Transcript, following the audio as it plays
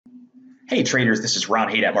Hey traders, this is Ron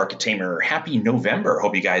Haidt at Market Tamer. Happy November.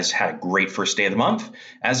 Hope you guys had a great first day of the month.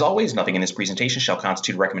 As always, nothing in this presentation shall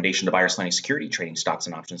constitute a recommendation to buy or sell any security. Trading stocks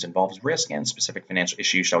and options involves risk, and specific financial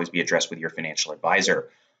issues should always be addressed with your financial advisor.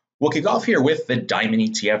 We'll kick off here with the Diamond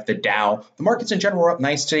ETF, the Dow. The markets in general were up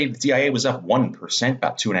nice today. The DIA was up 1%,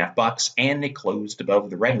 about $2.50, and it closed above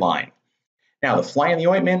the red line. Now, the fly in the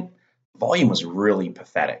ointment, volume was really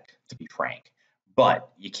pathetic, to be frank. But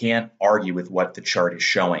you can't argue with what the chart is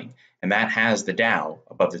showing. And that has the Dow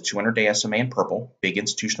above the 200-day SMA in purple, big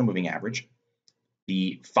institutional moving average,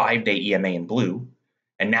 the 5-day EMA in blue,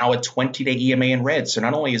 and now a 20-day EMA in red. So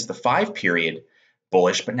not only is the 5-period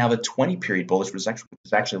bullish, but now the 20-period bullish was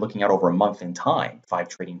actually looking out over a month in time, 5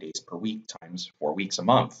 trading days per week times 4 weeks a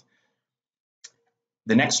month.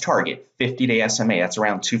 The next target, 50-day SMA, that's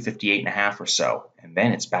around 258.5 or so, and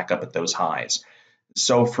then it's back up at those highs.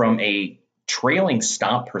 So from a trailing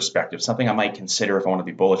stop perspective, something I might consider if I want to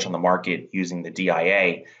be bullish on the market using the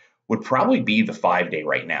DIA would probably be the 5-day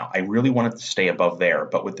right now. I really wanted to stay above there,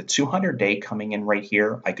 but with the 200-day coming in right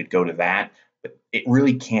here, I could go to that, but it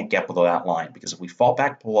really can't get below that line because if we fall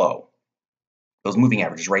back below those moving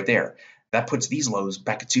averages right there, that puts these lows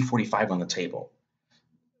back at 245 on the table.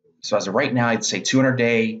 So as of right now, I'd say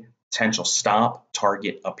 200-day potential stop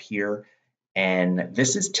target up here. And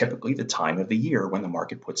this is typically the time of the year when the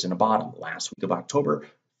market puts in a bottom. Last week of October,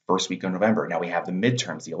 first week of November. Now we have the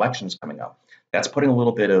midterms, the elections coming up. That's putting a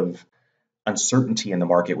little bit of uncertainty in the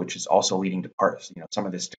market, which is also leading to some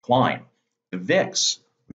of this decline. The VIX,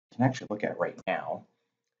 we can actually look at right now.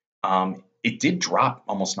 It did drop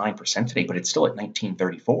almost 9% today, but it's still at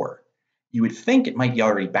 1934. You would think it might be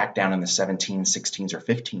already back down in the 17s, 16s, or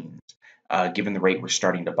 15s, given the rate we're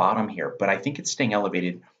starting to bottom here. But I think it's staying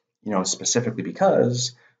elevated, specifically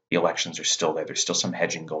because the elections are still there. There's still some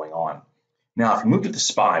hedging going on. Now, if we move to the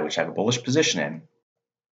SPY, which I have a bullish position in,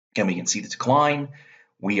 again, we can see the decline.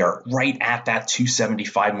 We are right at that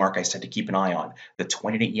 275 mark I said to keep an eye on. The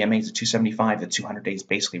 20-day EMA is at 275. The 200-day is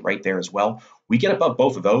basically right there as well. We get above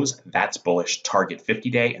both of those, that's bullish. Target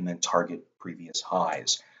 50-day and then target previous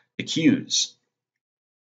highs. The Qs,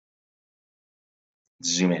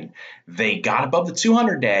 zoom in. They got above the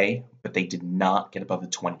 200-day, but they did not get above the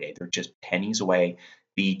 20-day. They're just pennies away.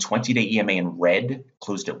 The 20-day EMA in red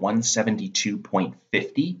closed at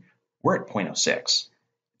 172.50. We're at 0.06.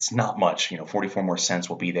 It's not much. 44 more cents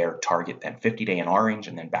will be their target then. 50-day in orange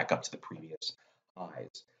and then back up to the previous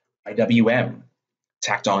highs. IWM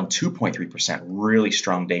tacked on 2.3%. Really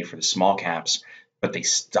strong day for the small caps, but they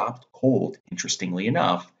stopped cold, interestingly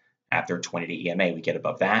enough, at their 20-day EMA. We get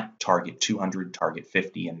above that, target 200, target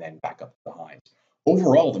 50, and then back up to the highs.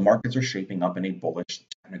 Overall, the markets are shaping up in a bullish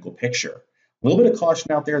technical picture. A little bit of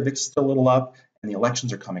caution out there. VIX is still a little up, and the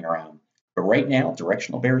elections are coming around. But right now,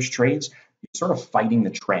 directional bearish trades, you're sort of fighting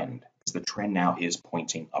the trend, because the trend now is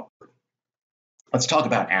pointing upward. Let's talk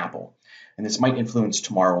about Apple, and this might influence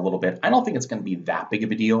tomorrow a little bit. I don't think it's going to be that big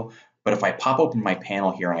of a deal, but if I pop open my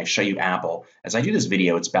panel here and I show you Apple, as I do this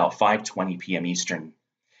video, it's about 5:20 p.m. Eastern.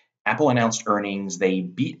 Apple announced earnings. They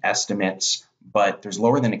beat estimates, but there's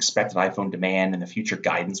lower than expected iPhone demand, and the future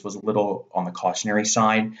guidance was a little on the cautionary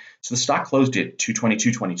side. So the stock closed at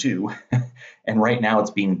 222.22, and right now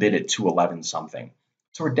it's being bid at 211 something.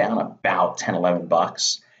 So we're down about 10, 11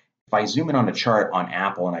 bucks. If I zoom in on a chart on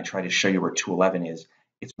Apple and I try to show you where 211 is,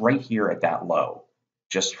 it's right here at that low,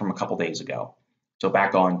 just from a couple days ago. So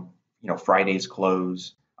back on, Monday's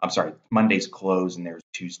close, and there's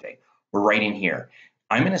Tuesday. We're right in here.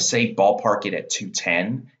 I'm going to say ballpark it at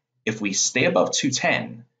 210. If we stay above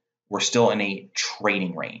 210, we're still in a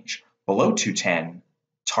trading range. Below 210,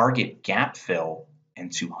 target gap fill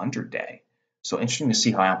and 200-day. So interesting to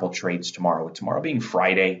see how Apple trades tomorrow. With tomorrow being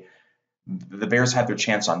Friday, the bears had their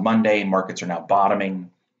chance on Monday. Markets are now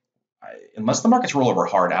bottoming. Unless the markets roll over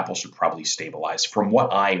hard, Apple should probably stabilize. From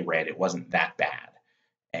what I read, it wasn't that bad.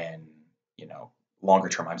 And, longer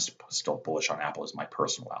term, I'm still bullish on Apple as my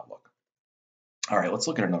personal outlook. All right, let's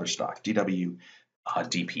look at another stock,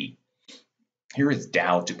 DWDP. Here is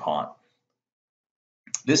DowDupont.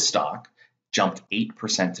 This stock jumped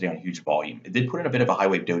 8% today on huge volume. It did put in a bit of a high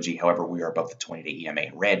wave doji. However, we are above the 20-day EMA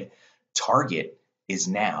in red. Target is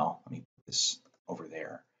now, let me put this over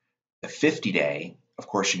there, the 50-day. Of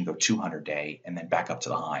course, you can go 200-day and then back up to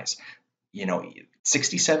the highs.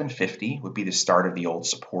 67.50 would be the start of the old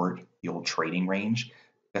support, the old trading range.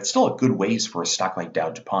 That's still a good ways for a stock like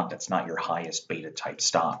DowDupont. That's not your highest beta type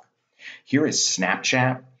stock. Here is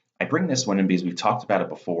Snapchat. I bring this one in because we've talked about it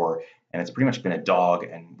before, and it's pretty much been a dog,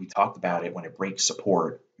 and we talked about it when it breaks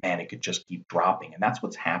support. Man, it could just keep dropping, and that's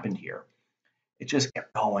what's happened here. It just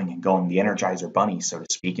kept going and going, the Energizer Bunny, so to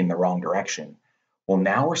speak, in the wrong direction. Well,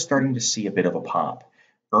 now we're starting to see a bit of a pop.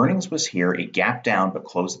 Earnings was here, it gapped down but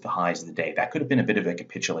closed at the highs of the day. That could have been a bit of a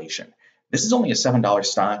capitulation. This is only a $7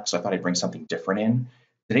 stock, so I thought I'd bring something different in.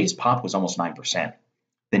 Today's pop was almost 9%.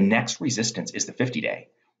 The next resistance is the 50-day.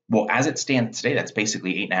 Well, as it stands today, that's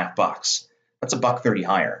basically $8.50. That's $1.30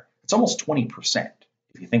 higher. It's almost 20%.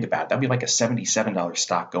 If you think about it, that'd be like a $77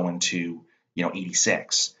 stock going to,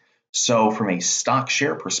 86. So from a stock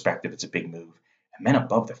share perspective, it's a big move. And then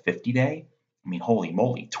above the 50-day, I mean, holy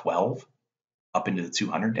moly, 12 up into the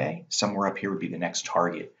 200-day, somewhere up here would be the next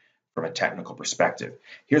target from a technical perspective.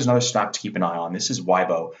 Here's another stock to keep an eye on. This is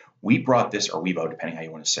Weibo. We brought this, or Weibo, depending how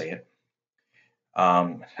you want to say it.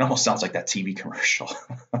 It almost sounds like that TV commercial.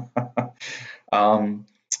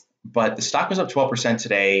 But the stock was up 12%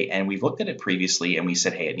 today, and we've looked at it previously, and we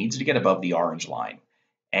said, hey, it needs to get above the orange line.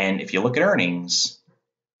 And if you look at earnings,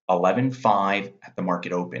 11.5 at the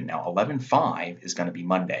market open. Now, 11.5 is going to be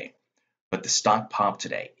Monday, but the stock popped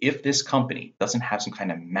today. If this company doesn't have some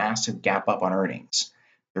kind of massive gap up on earnings,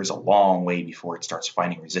 there's a long way before it starts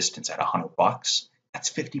finding resistance at $100. That's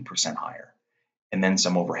 50% higher. And then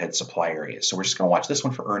some overhead supply areas. So we're just going to watch this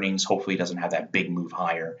one for earnings. Hopefully it doesn't have that big move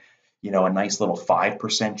higher. A nice little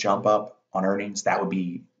 5% jump up on earnings. That would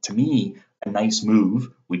be, to me, a nice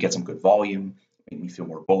move. We'd get some good volume, make me feel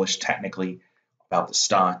more bullish technically about the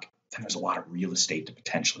stock. Then there's a lot of real estate to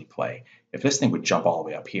potentially play. If this thing would jump all the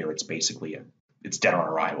way up here, it's basically it's dead on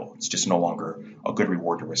arrival. It's just no longer a good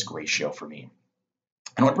reward to risk ratio for me.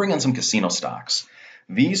 And I'll bring in some casino stocks.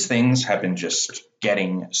 These things have been just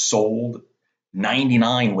getting sold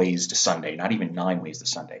 99 ways to Sunday, not even 9 ways to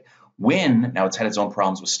Sunday. Wynn, now it's had its own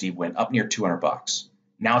problems with Steve Wynn, up near $200.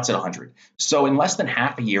 Now it's at 100. So in less than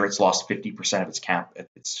half a year, it's lost 50% of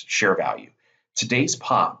its share value. Today's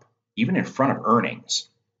pop, even in front of earnings,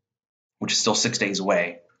 which is still 6 days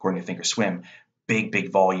away, according to Thinkorswim,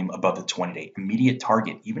 big volume above the 20-day. Immediate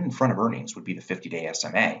target, even in front of earnings, would be the 50-day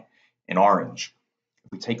SMA in orange.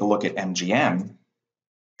 If we take a look at MGM,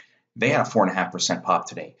 they had a 4.5% pop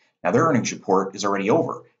today. Now their earnings report is already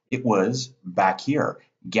over. It was back here,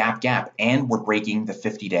 gap, and we're breaking the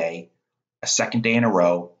 50-day a second day in a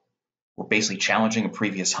row. We're basically challenging a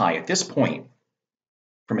previous high. At this point,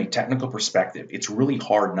 from a technical perspective, it's really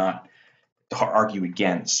hard not to argue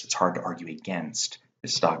against. It's hard to argue against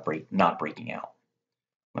this stock not breaking out.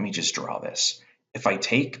 Let me just draw this. If I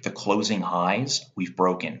take the closing highs, we've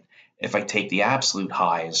broken. If I take the absolute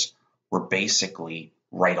highs, we're basically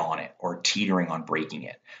right on it or teetering on breaking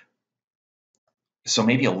it. So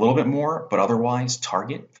maybe a little bit more, but otherwise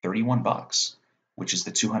target $31, which is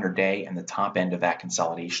the 200-day and the top end of that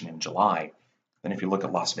consolidation in July. Then if you look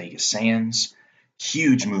at Las Vegas Sands,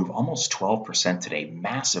 huge move, almost 12% today,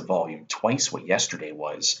 massive volume, twice what yesterday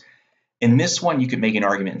was. In this one, you could make an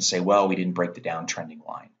argument and say, well, we didn't break the downtrending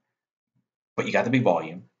line. But you got the big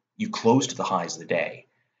volume. You closed to the highs of the day.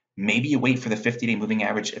 Maybe you wait for the 50-day moving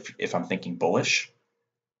average if I'm thinking bullish.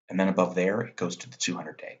 And then above there, it goes to the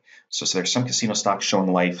 200-day. So there's some casino stocks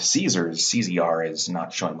showing life. Caesar's, CZR, is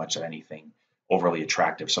not showing much of anything overly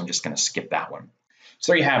attractive. So I'm just going to skip that one.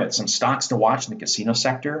 So there you have it. Some stocks to watch in the casino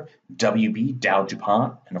sector. WB,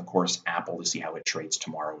 DowDupont, and of course, Apple to see how it trades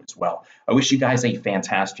tomorrow as well. I wish you guys a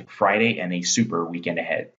fantastic Friday and a super weekend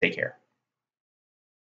ahead. Take care.